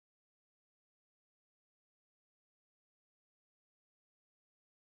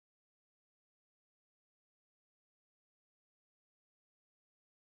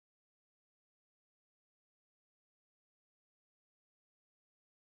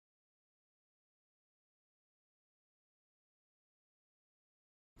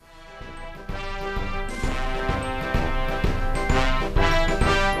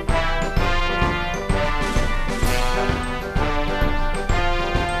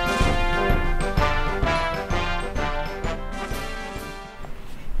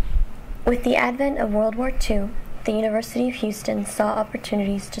With the advent of World War II, the University of Houston saw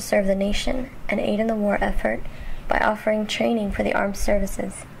opportunities to serve the nation and aid in the war effort by offering training for the armed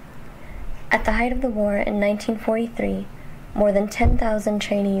services. At the height of the war in 1943, more than 10,000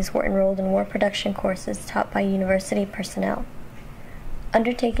 trainees were enrolled in war production courses taught by university personnel.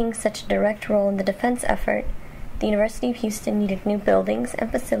 Undertaking such a direct role in the defense effort, the University of Houston needed new buildings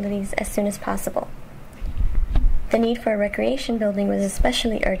and facilities as soon as possible. The need for a recreation building was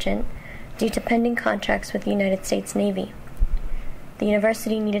especially urgent due to pending contracts with the United States Navy. The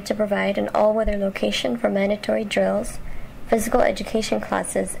university needed to provide an all-weather location for mandatory drills, physical education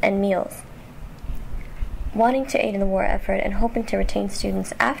classes, and meals. Wanting to aid in the war effort and hoping to retain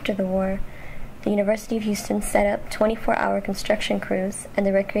students after the war, the University of Houston set up 24-hour construction crews, and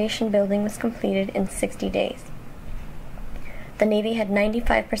the recreation building was completed in 60 days. The Navy had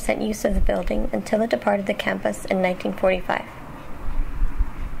 95% use of the building until it departed the campus in 1945.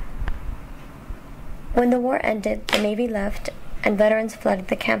 When the war ended, the Navy left and veterans flooded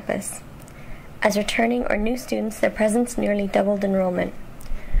the campus. As returning or new students, their presence nearly doubled enrollment.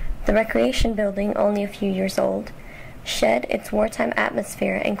 The recreation building, only a few years old, shed its wartime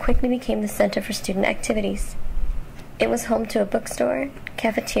atmosphere and quickly became the center for student activities. It was home to a bookstore,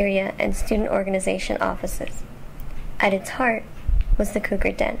 cafeteria, and student organization offices. At its heart was the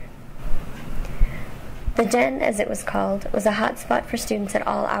Cougar Den. The Den, as it was called, was a hot spot for students at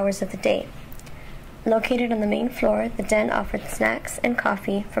all hours of the day. Located on the main floor, the Den offered snacks and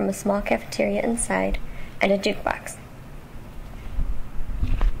coffee from a small cafeteria inside and a jukebox.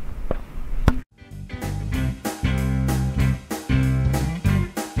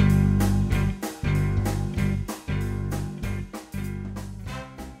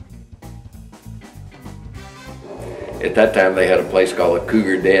 At that time they had a place called a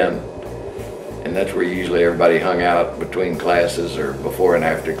Cougar Den, and that's where usually everybody hung out between classes or before and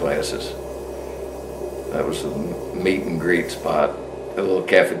after classes. That was a meet and greet spot, a little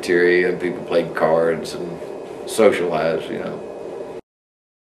cafeteria, and people played cards and socialized, you know.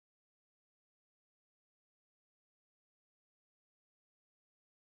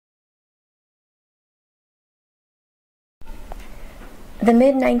 The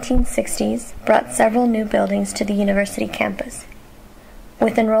mid-1960s brought several new buildings to the university campus.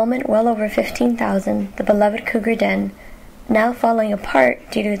 With enrollment well over 15,000, the beloved Cougar Den, now falling apart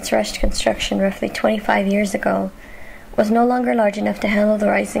due to its rushed construction roughly 25 years ago, was no longer large enough to handle the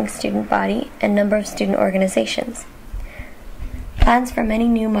rising student body and number of student organizations. Plans for many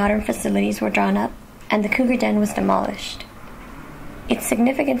new modern facilities were drawn up, and the Cougar Den was demolished. Its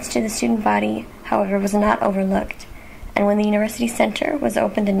significance to the student body, however, was not overlooked, and when the University Center was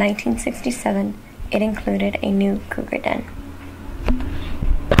opened in 1967, it included a new Cougar Den.